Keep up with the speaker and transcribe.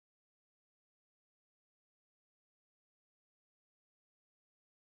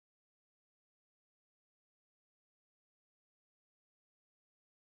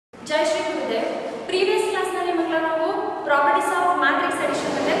जय Shri Gurudev previous class ನಲ್ಲಿ ಮಕ್ಕಳ ನಾವು ಪ್ರಾಪರ್ಟೀಸ್ ಆಫ್ ಮ್ಯಾಟ್ರಿಕ್ಸ್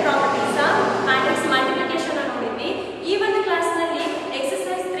ಅಡಿಷನ್ ಮತ್ತೆ ಪ್ರಾಪರ್ಟೀಸ್ ಆಫ್ ಮ್ಯಾಟ್ರಿಕ್ಸ್ ಮಲ್ಟಿಪ್ಲಿಕೇಶನ್ ಅನ್ನು ನೋಡಿದ್ವಿ. ಈ ಒಂದು ಕ್ಲಾಸ್ ನಲ್ಲಿ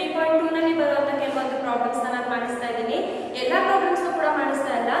ಎಕ್ಸರ್ಸೈಸ್ 3.2 ನಲ್ಲಿ ಬರುವಂತ ಕೆಲವೊಂದು ಪ್ರಾಬ್ಲಮ್ಸ್ ನಾನು ಮಾಡಿಸ್ತಾ ಇದ್ದೀನಿ. ಎಲ್ಲಾ ಪ್ರಾಬ್ಲಮ್ಸ್ ಕೂಡ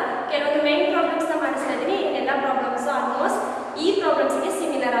ಮಾಡಿಸ್ತಾ ಇಲ್ಲ, ಕೆಲವೊಂದು ಮೇನ್ ಪ್ರಾಬ್ಲಮ್ಸ್ ನ ಮಾಡಿಸ್ತಾ ಇದ್ದೀನಿ. ಎಲ್ಲಾ ಪ್ರಾಬ್ಲಮ್ಸ್ ಆಲ್ಮೋಸ್ಟ್ ಈ ಪ್ರಾಬ್ಲಮ್ಸ್ ಗೆ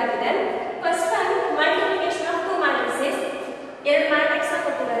ಸಿಮಿಲರ್ ಆಗಿದೆ. First one multiplication of to ಮ್ಯಾಟ್ರಿಕ್ಸಸ್. ಎರಡು ಮ್ಯಾಟ್ರಿಕ್ಸ್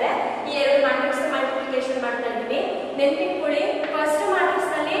ಕೊಟ್ಟಿದ್ದಾರೆ, ಈ ಎರಡು ಮ್ಯಾಟ್ರಿಕ್ಸ್ ಮಲ್ಟಿಪ್ಲಿಕೇಶನ್ ಮಾಡ್ತಾ ಇದ್ದೀವಿ. ನೆನಪಿಟ್ಕೊಳ್ಳಿ, ಫಸ್ಟ್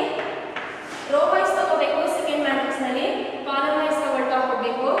ಮ್ಯಾಟ್ರಿಕ್ಸ್ ನಲ್ಲಿ ರೋ ವೈಸ್ ತಗೋಬೇಕು, ಸೆಕೆಂಡ್ ಮ್ಯಾಟ್ರಿಕ್ಸ್ ನಲ್ಲಿ ಕಾಲಮ್ ವೈಸ್ ತಗೊಳ್ತಾ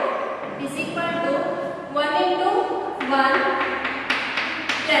ಹೋಗಬೇಕು. Is equal to 1 into 1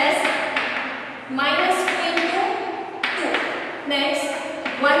 plus minus 2 into 2. Next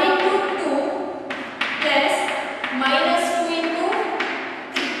 1 into 2 plus minus 2 into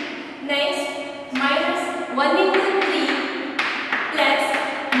 3. Next minus 1 into 3 plus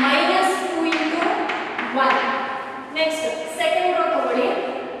minus 2 into 1. Next second row ತಗೊಳ್ಳಿ,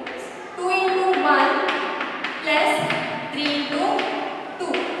 2 into 1 plus 3 into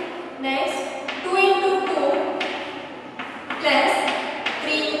 2. Next 2 into 2 plus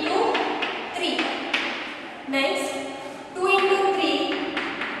 3 into 3. Next 2 into 3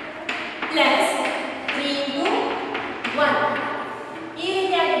 plus 3 into 1. ಈ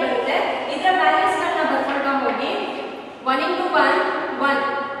ರೀತಿಯಾಗಿ ಬರುತ್ತೆ. ಇದರ values ಗಳನ್ನ ಬರ್ಕೊಳ್ತಾ ಹೋಗಿ. 1 into 1 1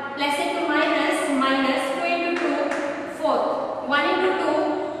 plus into minus minus 2 into 2 4. 1 into 2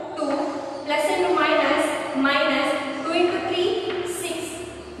 2 plus into minus minus 2 into 3 6.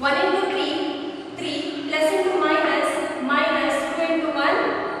 1 into 3 3 plus into minus minus 2 into 1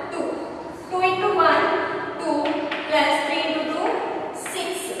 2. 2 into 1 2 plus 3 into 2 6.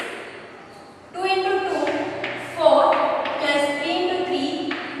 2 into 2 4 plus 3 into 3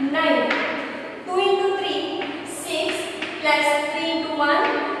 9. 2 into 3 6 plus 3 into 1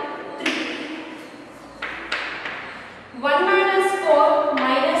 3. 1 minus 4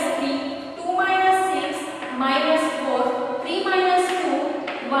 minus 3, 2 minus 6 minus 4, 3 minus 2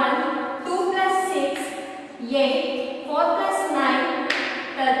 1, 2 plus 6 8, 4 plus 9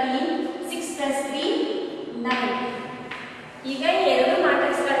 13, 6 plus 3 9. ಈಗ ಈ ಎರಡು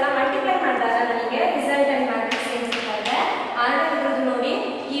matrix ಗಳನ್ನ multiply ಮಾಡಿದಾಗ ನನಗೆ resultant matrix ಏನು ಸಿಗ್ತಾ ಇದೆ order ನೋಡಿ.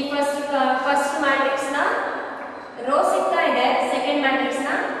 ಈ ಫಸ್ಟ್ ಮ್ಯಾಟ್ರಿಕ್ಸ್ ನ ರೋ ಸಿಗ್ತಾ ಇದೆ, ಸೆಕೆಂಡ್ ಮ್ಯಾಟ್ರಿಕ್ಸ್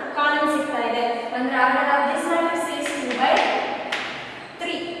ನ ಕಾಲಮ್ ಸಿಗ್ತಾ ಇದೆ. ಅಂದ್ರೆ order of this matrix is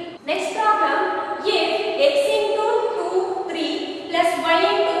 2/3. Next problem, if x into 2 3 plus y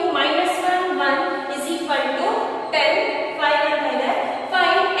into minus 1 1 is equal to 10 5 ಅಂತ ಇದೆ.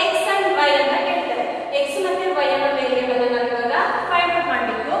 find x and y ಅಂತ ಹೇಳ್ತಾರೆ. x ಮತ್ತೆ y ಅನ್ನ ವೇರಿಯೇಬಲ್ ಅನ್ನ ಇವಾಗ ಫೈಂಡ್ ಔಟ್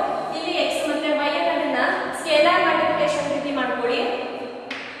ಮಾಡಬೇಕು. ಇಲ್ಲಿ x ಮತ್ತೆ y ಅನ್ನ ಸ್ಕೇಲಾರ್ ಮಲ್ಟಿಪ್ಲಿಕೇಶನ್ ರೀತಿ ಮಾಡ್ಕೊಳ್ಳಿ.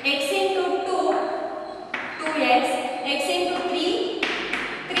 x into 2 2x, x into 3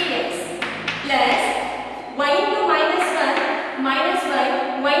 3x plus y into minus 1 minus y,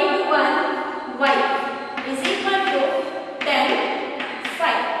 y into 1 y is equal to 10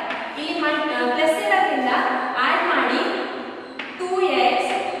 5. ಇಲ್ಲಿ ಪ್ಲಸ್ ಇರೋದ್ರಿಂದ ಆಡ್ ಮಾಡಿ 2x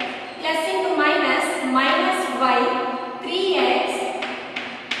plus into minus minus y 3x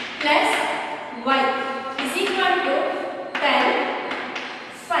plus y is equal to 10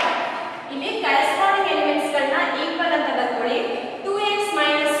 5. ಇಲ್ಲಿ corresponding elements ಗಳನ್ನ equal ಅಂತ ಬರ್ಕೊಳ್ಳಿ. 2x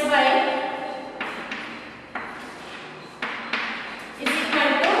minus y is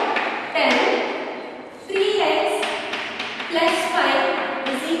equal to 10. 3x plus 5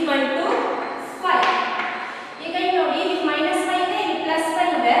 is equal to 5. ಈಗ ಇಲ್ಲಿ ನೋಡಿ, ಇಲ್ಲಿ ಮೈನಸ್ 5 ಇದೆ, ಇಲ್ಲಿ ಪ್ಲಸ್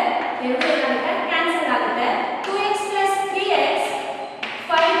 5 ಇದೆ, ಎರಡು ಏನಾಗುತ್ತೆ ಕ್ಯಾನ್ಸಲ್ ಆಗುತ್ತೆ. 2x plus 3x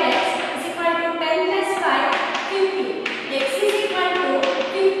 5x is equal to 10 plus 5 15. x is equal to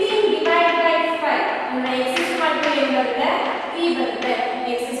 15 divided by 5. ಅಂದ್ರೆ x is equal to ಏನು ಬರುತ್ತೆ 3 ಬರುತ್ತೆ.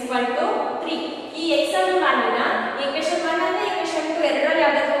 x is equal to 3. ಈ x ಅನ್ನು ಮಾಡೋಣ, ಈಕ್ವೇಷನ್ 1 ಅಂದ್ರೆ ಈಕ್ವೇಷನ್ 2 ಎರಡರಲ್ಲಿ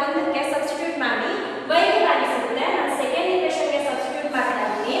ಯಾವುದಾದ್ರೂ ಒಂದಕ್ಕೆ ಸಬ್ಸ್ಟಿಟ್ಯೂಟ್ ಮಾಡಿ y ಗೆ ವ್ಯಾಲ್ಯೂ ಸಿಗುತ್ತೆ. ನಾನು ಸೆಕೆಂಡ್ ಈಕ್ವೇಷನ್ ಗೆ ಸಬ್ಸ್ಟಿಟ್ಯೂಟ್ ಮಾಡ್ತಾ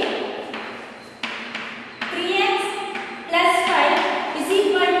ಇದ್ದೀನಿ. 3x plus 5 is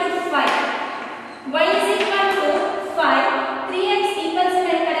equal to 5. y is equal to 5. 3x equals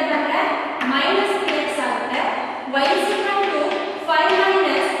ಮೇಲ್ಗಡೆ ಬಂದ್ರೆ minus 3x ಆಗುತ್ತೆ. y is equal to 5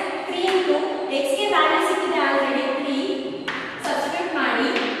 minus 3 into x ಗೆ ವ್ಯಾಲ್ಯೂ ಸಿಕ್ಕಿದೆ ಆಲ್ರೆಡಿ 3. ಸಬ್ಸ್ಟಿಟ್ಯೂಟ್ ಮಾಡಿ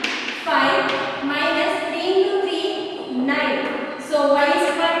 5 minus 3 into 3 9. So y is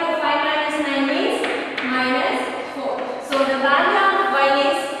equal to 5 minus 9 means minus 4. So the value of y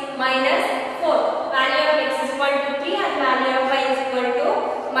is minus 4. Value of x is equal to 3 and value of y is equal to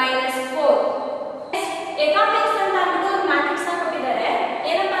minus 4. f of x ಅಂತ ಅಂದ್ಬಿಟ್ಟು ಒಂದು matrix ನ ಕೊಟ್ಟಿದ್ದಾರೆ.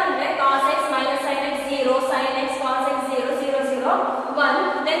 ಏನಪ್ಪಾ ಅಂದ್ರೆ cos x minus sin x 0, sin x cos x 0 0 0 1.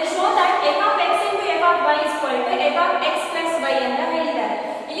 Then show that f of x into f of y is equal to f of x plus y ಅಂತ ಹೇಳಿದ್ದಾರೆ.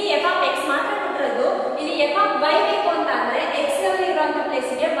 ಇಲ್ಲಿ f of x ಮಾತ್ರ ಕೊಟ್ಟಿರೋದು. ಇಲ್ಲಿ f of y ಬೇಕು ಅಂತ ಅಂದ್ರೆ x ನಲ್ಲಿ ಇರುವಂತ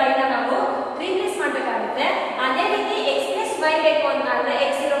ಪ್ಲೇಸ್ಗೆ y ನ ನಾವು ರೀಪ್ಲೇಸ್ ಮಾಡಬೇಕಾಗುತ್ತೆ. ಅದೇ ರೀತಿ x plus y ಬೇಕು ಅಂತ ಅಂದ್ರೆ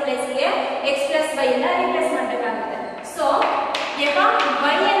x ಇರೋ ಪ್ಲೇಸ್ಗೆ x plus y ಇಂದ ರೀಪ್ಲೇಸ್ ಮಾಡಬೇಕಾಗುತ್ತೆ. ಸೊ f of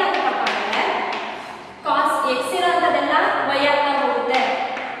y ಏನಾಗುತ್ತಪ್ಪ ಅಂದ್ರೆ cos x ಇರೋಂಥದ್ದೆಲ್ಲ y ಆಗ್ತಾ ಹೋಗುತ್ತೆ.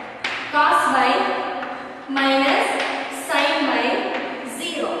 cos y minus sin y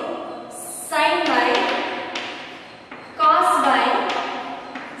 0, sin y cos y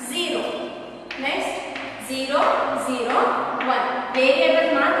 0. next 0 0 1 variable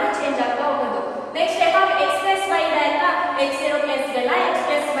ಮಾತ್ರ ಚೇಂಜ್ ಆಗ್ತಾ ಹೋಗೋದು. Next f of x plus y ಇದೆ ಅಲ್ವಾ, x ಇರೋ ಪ್ಲೇಸ್ಗೆಲ್ಲ x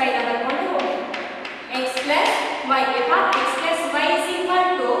plus y ನ ಬರ್ಕೊಂಡು ಹೋಗಿ x plus y. f of x plus y is equal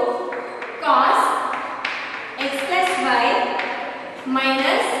to cos x plus y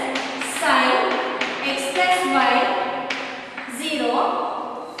minus sin x plus y 0,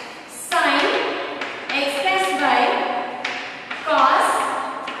 sin x plus y cos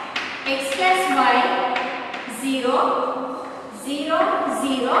x plus y 0 0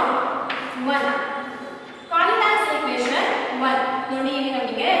 0 1. call it as equation 1. ನೋಡಿ ಇಲ್ಲಿ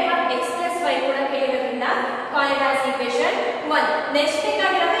ನಮಗೆ x plus y ಕೂಡ ಕೇಳಿರೋದ್ರಿಂದ call it as equation 1. Next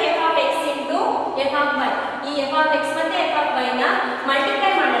ಬೇಕಾಗಿರೋದು f of x into f of y. ಈ f of x ಮತ್ತೆ f of y ನ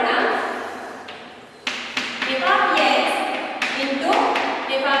multiply ಮಾಡೋಣ. f of x into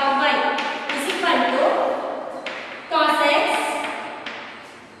f of y is equal to cos x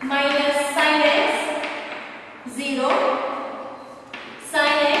minus sin x 0,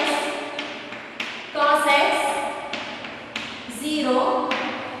 sin x cos x 0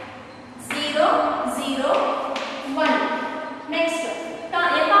 0 0 1. next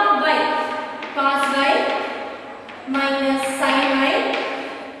f of y cos y minus sin y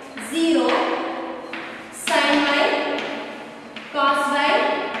 0, sin y cos y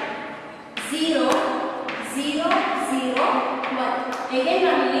 0 0 0 1. again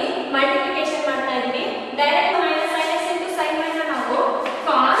ನಾವಿಲ್ಲಿ multiplication ಮಾಡ್ತಾ ಇದೀವಿ. Direct minus sin x into sin y ನ ನಾವು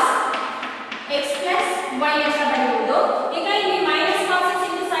cos x plus y ಅಂತ ಬರೆಯಬಹುದು. ಈಗ ಇಲ್ಲಿ minus cos x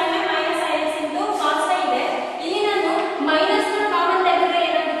into sin y minus sin x into cos y ಇದೆ. ಇಲ್ಲಿ ನಾನು minus ನ ಕಾಮನ್ ತೆಗೆದ್ರೆ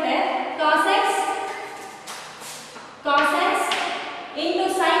ಏನಾಗುತ್ತೆ, cos x into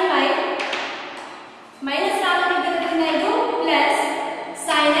sin y minus common ತೆಗೆದ್ರಿಂದ ಇದು plus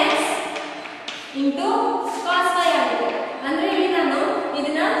sin x into cos y ಆಗುತ್ತೆ. ಅಂದ್ರೆ ಇಲ್ಲಿ ನಾನು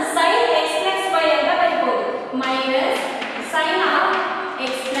ಇದನ್ನ sin x plus y ಅಂತ ಬರೆಯಬಹುದು. minus sin of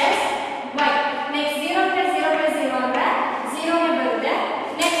x plus y. next 0 plus 0 plus 0 ಅಂದ್ರೆ 0 ನೇ ಬರುತ್ತೆ.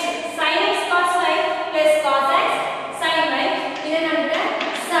 next sin x cos y plus cos x sin y ಇದೇನಾಗುತ್ತೆ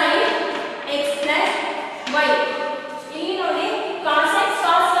sin x plus y. ಇಲ್ಲಿ ನೋಡಿ cos x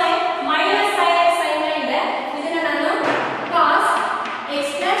cos y minus sin x sin y ಇದೆ. ಇದನ್ನ ನಾನು cos x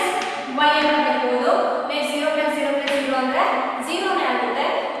plus y ಅಂತ ಬರೆಯಬಹುದು. next 0 plus 0 plus 0 ಅಂದ್ರೆ 0 ನೇ ಆಗುತ್ತೆ.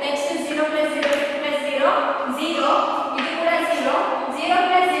 next 0 plus 0 plus 0 0, ಇದು ಕೂಡ 0, 0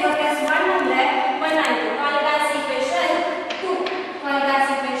 plus 0 plus 1 ಅಂದ್ರೆ 1 ಆಯ್ತು. call it as equation 2. call it as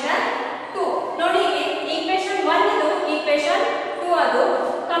equation 2. ನೋಡಿ equation 1 ಇದು equation 2 ಅದು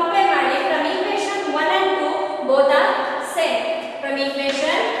ಕಂಪೇರ್ ಮಾಡಿ. from equation 1 and 2 both are same. from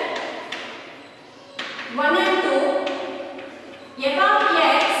equation 1 and 2 f of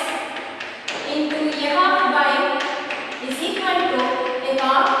x into f of y is equal to f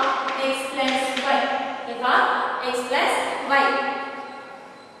of x plus y. f of x plus y.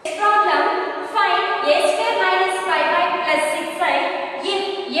 Next problem, find a square minus 5y plus 6y if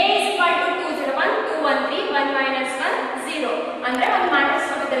a is equal to 201 213 1 minus 1 0. ಅಂದ್ರೆ ಒಂದು matrix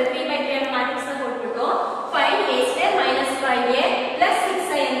ಕೊಟ್ಟಿದ್ದಾರೆ 3 by 3 ಅನ್ನೋ matrix ನ ಕೊಟ್ಬಿಟ್ಟು find a square minus 5a plus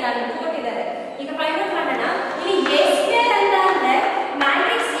 6y ಅಂತ ಅಂದ್ಬಿಟ್ಟು ಕೊಟ್ಟಿದ್ದಾರೆ. ಈಗ ಫೈಂಡ್ ಔಟ್ ಮಾಡೋಣ. ಇಲ್ಲಿ a square ಅಂತ ಅಂದ್ರೆ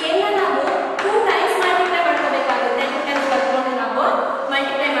ಮ್ಯಾಟ್ರಿಕ್ಸ್ a ನ ನಾವು 2 ಟೈಮ್ಸ್ ಮಲ್ಟಿಪ್ಲೈ ಮಾಡ್ಕೋಬೇಕಾಗುತ್ತೆ. 2 ಟೈಮ್ಸ್ ಬರ್ಕೊಂಡು ನಾವು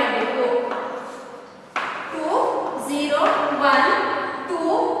ಮಲ್ಟಿಪ್ಲೈ ಮಾಡಬೇಕು. 2 0 1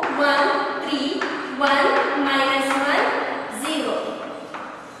 2 1 3 1 minus 1 0.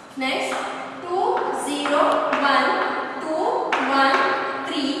 next 2 0 1 2 1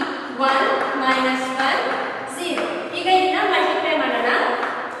 3 1 minus 1 0. ಈಗ ಇದನ್ನ ಮಲ್ಟಿಪ್ಲೈ ಮಾಡೋಣ.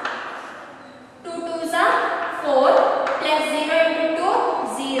 2 2s are 4 plus 0 into 2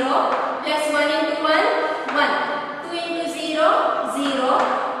 0 plus 1 into 1 1. 2 into 0 0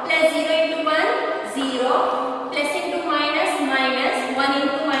 plus 0 into 1 0 plus into minus minus 1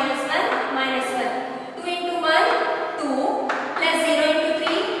 into minus 1 minus 1. 2 into 1 2 plus 0 into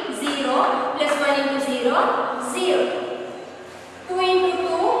 3 0 plus 1 into 0 0. 2 into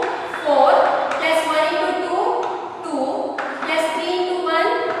 2 4 plus 1 into 2 2 plus 3 into 1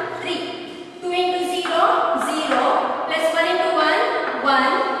 3. 2 into 0 0 plus 1 into 1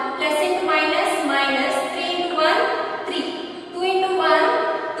 1 plus into minus minus 3 into 1 3. 2 into 1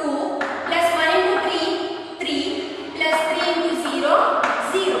 2 plus 1 into 3 3 plus 3 into 0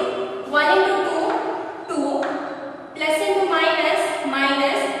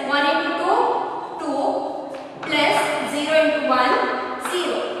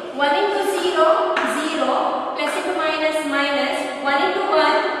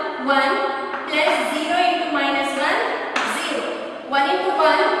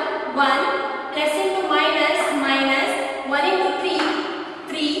 1 plus into minus minus 1 into 3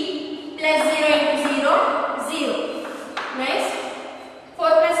 3 plus 0 into 0 0. Next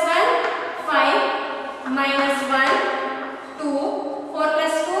 4 plus 1 5 minus 1 2 4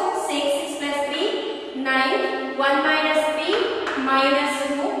 plus 2 6 6 plus 3 9 1 minus 3 minus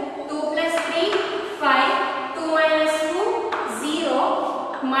 2 2 plus 3 5 2 minus 2 0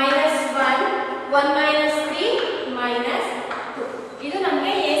 minus 1 1 minus 3 minus 2. ಇದು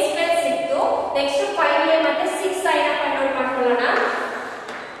ನಮಗೆ a square ಸಿಕ್ತು. Next 5a ಮತ್ತೆ 6i ನ ಕಂಡುಹಿಡಿದು ಮಾಡ್ಕೊಳ್ಳೋಣ.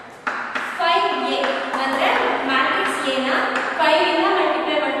 5a ಅಂದ್ರೆ matrix a ನ 5 ಇಂದ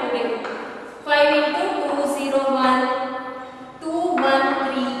ಮಲ್ಟಿಪ್ಲೈ ಮಾಡ್ಕೋಬೇಕು. 5 into 2 0 1 2 1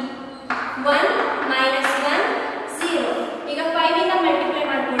 3 1 minus 1 0. ಈಗ 5 ಇಂದ ಮಲ್ಟಿಪ್ಲೈ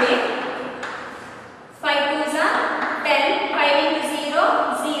ಮಾಡ್ಕೊಳ್ಳಿ. 5 2s are 10 5 into 0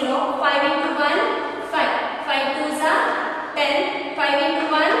 0 5 into 1 5 5 2s are 10 5 into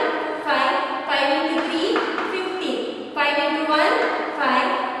 1 5 5 into 3 15 5 into 1 5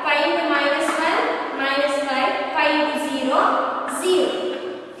 5 into minus 1 minus 5 5 into 0 0.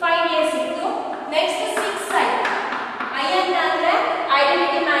 5a ಸಿಕ್ತು. ನೆಕ್ಸ್ಟ್ 6i ಅಂತಂದ್ರೆ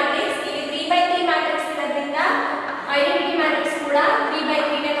ಐಡೆಂಟಿಟಿ ಮ್ಯಾಟ್ರಿಕ್ಸ್. ಇಲ್ಲಿ 3 by 3 ಮ್ಯಾಟ್ರಿಕ್ಸ್ ಇರೋದ್ರಿಂದ ಐಡೆಂಟಿಟಿ ಮ್ಯಾಟ್ರಿಕ್ಸ್ ಕೂಡ 3 by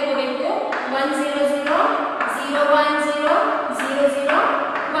 3 ನೇ ತಗೋಬೇಕು. 1 0 0 0 1 0 0 0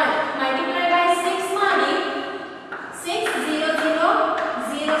 1 ಮಲ್ಟಿಪ್ಲೈ ಬೈ 6 ಮಾಡಿ 6 0 0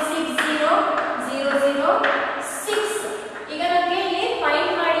 0 6 0 0 0 6. ಈಗ ನಮಗೆ ಇಲ್ಲಿ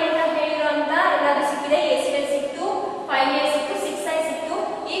ಫೈಂಡ್ ಮಾಡಿ ಅಂತ ಹೇಳಿರುವಂತ ಎಲ್ಲಾದ್ರೂ ಸಿಕ್ಕಿದೆ. a ಸ್ಕ್ವೇರ್ ಸಿಕ್ತು 5a ಸಿಕ್ತು 6i ಸಿಕ್ತು.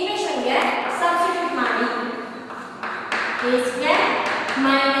 ಈಕ್ವೇಷನ್ಗೆ ಸಬ್ಸ್ಟಿಟ್ಯೂಟ್ ಮಾಡಿ. a square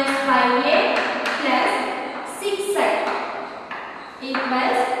minus 5a plus 6i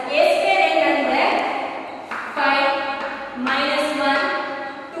equals a square ಏನಂದ್ರೆ 5 minus 1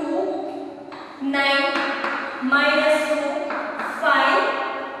 2 9 minus 2 5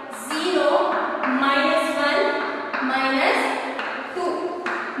 0 minus 1 minus 2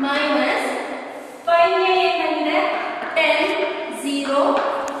 minus 5a ಏನಂದ್ರೆ 10 0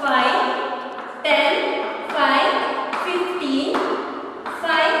 5 10 5 15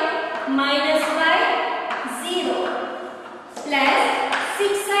 5 minus 5 0 plus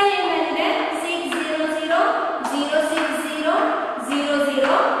 6i ಏನಂದ್ರೆ 6 0 0 0 6 0 0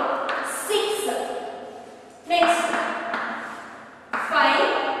 0 6. Next 5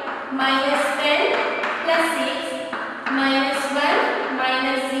 minus 10 plus 6 minus 1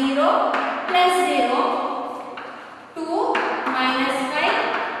 minus 0 plus 0 2 minus 5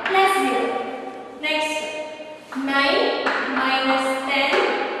 plus 0. Next 9 minus 10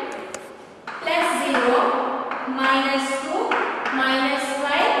 plus 0 minus 2 minus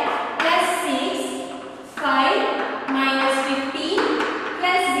 5 plus 6 5 minus 15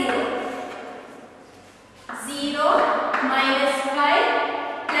 plus 0 0 minus 5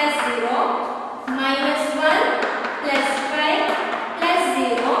 plus 0 minus 1 plus 5 plus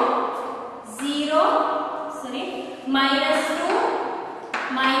 0 0 sorry minus 2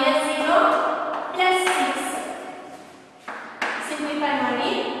 minus 0 plus 6. Simplify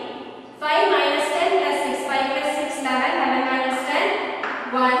ಮಾಡಿ 5 minus 10 plus 6 5 plus 6 11 11 minus 10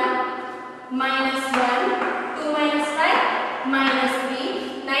 1 minus 1 2 minus 5 minus 3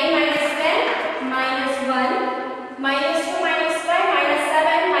 9 minus 10 minus 1 minus 2 minus 5 minus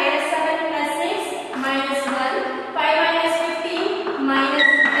 7 minus 7 plus 6 minus 1 5 minus 15 minus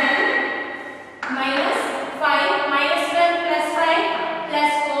 10 minus 5 minus 12 plus 5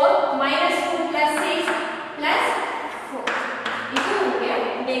 plus 4 minus 2 plus 6 plus 4. ಇದು ನಮಗೆ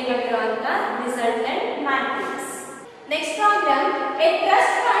ಬೇಕಾಗಿರುವಂತ resultant matrix. Next problem. A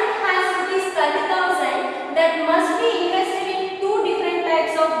trust fund has rupees 30,000 that must be invested in two different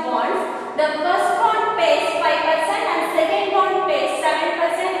types of bonds. The first bond pays 5% and second bond pays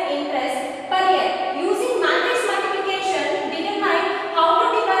 7% interest per year. Using matrix multiplication, determine how to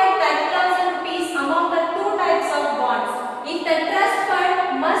divide 30,000 rupees among the two types of bonds. If the trust fund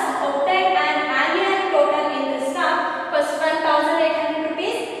must obtain an annual total interest of first one 1,800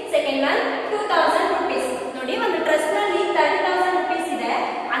 rupees, second one 2,000 rupees. ನೋಡಿ, ಒಂದು trust ನಲ್ಲಿ 30,000 rupees ಇದೆ.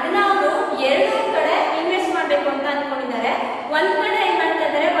 ಅದನ್ನ ಅವರು ಎರಡು ಕಡೆ invest ಮಾಡಬೇಕು ಅಂತ ಅನ್ಕೊಂಡಿದ್ದಾರೆ. ಒಂದ್ ಕಡೆ ಏನ್ ಮಾಡ್ತಾ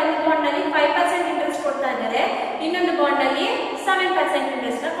ಇದ್ದಾರೆ, ಒಂದು ಬಾಂಡ್ ನಲ್ಲಿ 5% ಇಂಟ್ರೆಸ್ಟ್ ಕೊಡ್ತಾ ಇದ್ದಾರೆ, ಇನ್ನೊಂದು ಬಾಂಡ್ ನಲ್ಲಿ 7%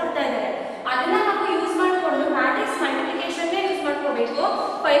 ಇಂಟ್ರೆಸ್ಟ್ ಕೊಡ್ತಾ ಇದ್ದಾರೆ. ಅದನ್ನ ನಾವು ಯೂಸ್ ಮಾಡಿಕೊಂಡು ಮ್ಯಾಟ್ರಿಕ್ಸ್ ಮಲ್ಟಿಪ್ಲಿಕೇಶನ್ ಯೂಸ್ ಮಾಡ್ಕೋಬೇಕು.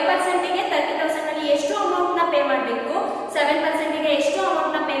 5% ಗೆ 30,000 ನಲ್ಲಿ ಎಷ್ಟು ಅಮೌಂಟ್ ನ ಪೇ ಮಾಡಬೇಕು, 7% ಗೆ ಎಷ್ಟು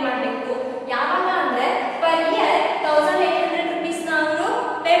ಅಮೌಂಟ್ ನ ಪೇ ಮಾಡಬೇಕು. ಯಾವಾಗ ಅಂದ್ರೆ ಪರ್ ಇಯರ್ 1,800 rupees ನ ಅವರು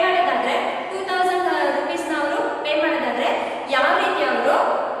ಪೇ ಮಾಡೋದಾದ್ರೆ 2,000 rupees ನ ಅವರು ಪೇ ಮಾಡೋದಾದ್ರೆ ಯಾವ ರೀತಿ ಅವರು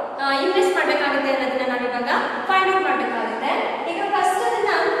ಇನ್ವೆಸ್ಟ್ ಮಾಡಬೇಕಾಗುತ್ತೆ ಅನ್ನೋದನ್ನ ನಾವು ಇವಾಗ ಫೈಂಡ್ ಔಟ್ ಮಾಡಬೇಕಾಗುತ್ತೆ. ಈಗ ಫಸ್ಟ್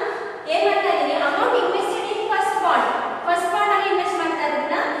ಅದನ್ನ ಏನ್ ಮಾಡ್ತಾ ಇದೀನಿ, amount invested in first bond ಅಲ್ಲಿ ಇನ್ವೆಸ್ಟ್ ಮಾಡ್ತಾ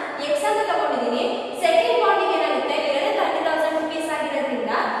ಇರೋದನ್ನ ಈಗ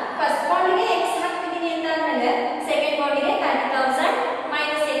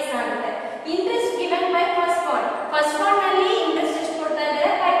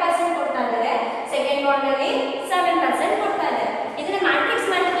ಬಾಂಡ್ ಅಲ್ಲಿ 7% ಕೊಡ್ತಾ ಇದೆ. ಇದನ್ನ ಮ್ಯಾಟ್ರಿಕ್ಸ್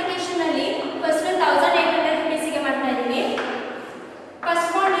ಮಲ್ಟಿಪ್ಲಿಕೇಶನ್ ಅಲ್ಲಿ ಫಸ್ಟ್ 1800 rupees ಗೆ ಮಾಡ್ತಾ ಇದೀನಿ.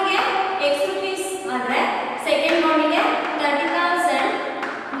 ಫಸ್ಟ್ ಬಾಂಡ್ ಗೆ x rupees ಆದ್ರೆ ಸೆಕೆಂಡ್ ಬಾಂಡ್ ಗೆ 30,000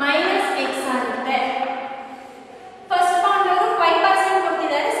 ಮೈನಸ್ x ಆಗುತ್ತೆ. ಫಸ್ಟ್ ಬಾಂಡ್ ಅವರು 5%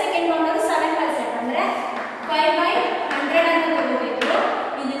 ಕೊಟ್ಟಿದ್ದಾರೆ, ಸೆಕೆಂಡ್ ಬಾಂಡ್ ಅವರು 7% ಅಂದ್ರೆ 5/100 ಅಂತ ತಗೋಬೇಕು.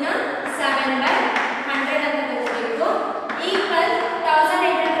 ಇದನ್ನ 7/100 ಅಂತ ತಗೋಬೇಕು. ಈಕ್ವಲ್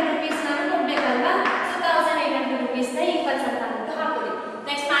 1800 rupees ನಾನು ಕೊಡ್ಬೇಕಲ್ವಾ, ಸೊ 1800 rupees ನ ಈಕ್ವಲ್ಸ್ ಅಂತ ಹಾಕೊಳ್ಳಿ.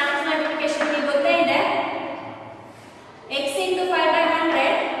 ನೆಕ್ಸ್ಟ್ ಮ್ಯಾಟ್ರಿಕ್ಸ್ ಮಲ್ಟಿಪ್ಲಿಕೇಶನ್ ನಿಮಗೆ ಗೊತ್ತೇ ಇದೆ. x into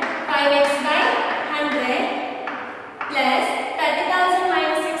 5/100 5x/100 plus 30,000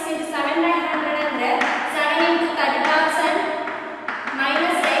 minus x into 7/100 ಅಂದ್ರೆ 7 into 30,000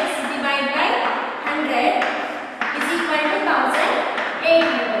 minus x divide by 100 is equal to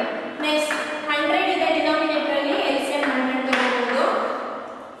 1800. Next 100 ಇದೆ ಡಿನಾಮಿನೇಟರ್ ಅಲ್ಲಿ LCM 100 ತಗೊಳ್ಳೋದು.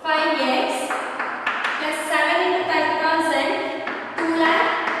 5x plus 7 into 30,000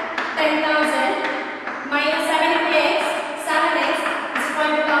 2,10,000 minus 7 into x 7x is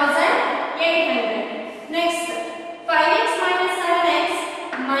equal to 1800. Next 5x minus 7x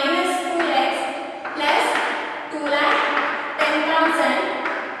minus 2x plus 2,10,000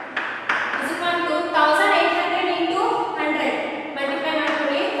 is equal to 1800 into 100. Multiply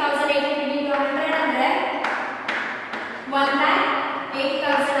ಮಾಡ್ಕೊಳ್ಳಿ. 1800 into 100 ಅಂದ್ರೆ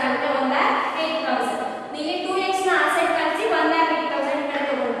 1,08,000 ಆಗುತ್ತೆ. 1,08,000. ಇಲ್ಲಿ 2x ನ ಆ side ಕಳಿಸಿ 1,08,000 ಈ ಕಡೆ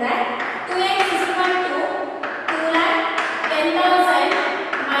ತಗೊಂಡ್ರೆ 2x is equal to 2,10,000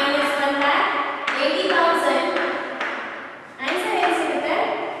 minus 1,80,000. Answer ಏನು ಸಿಗುತ್ತೆ?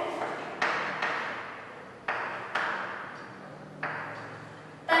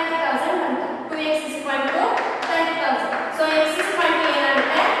 30,000 ಬಂತು. 2x is equal to 30,000. So x is equal to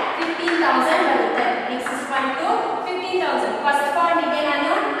ಏನಾಗುತ್ತೆ? 15,000 ಬರುತ್ತೆ. x is equal to 15,000. First bond ಗೆ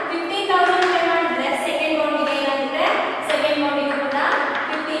ನಾನು 15,000 ಪೇ ಮಾಡಿದ್ರೆ ಸೆಕೆಂಡ್ ಬಾಂಡ್ ಗೆ ಏನಾಗುತ್ತೆ? ಸೆಕೆಂಡ್ ಬಾಂಡ್ ಗೆ ಕೂಡ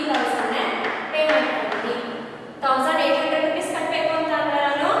 15,000 ನೇ ಪೇ ಮಾಡ್ತೀನಿ. 1800 rupees ಕಟ್ಟಬೇಕು ಅಂತ ಅಂದ್ರೆ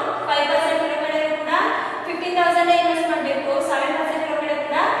ನಾನು 5% ಒಳಗಡೆ ಕೂಡ 15,000 ಇನ್ವೆಸ್ಟ್ ಮಾಡಬೇಕು. 7% ಒಳಗಡೆ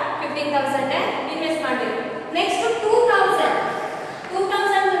ಕೂಡ 15,000 ಇನ್ವೆಸ್ಟ್ ಮಾಡಬೇಕು. ನೆಕ್ಸ್ಟ್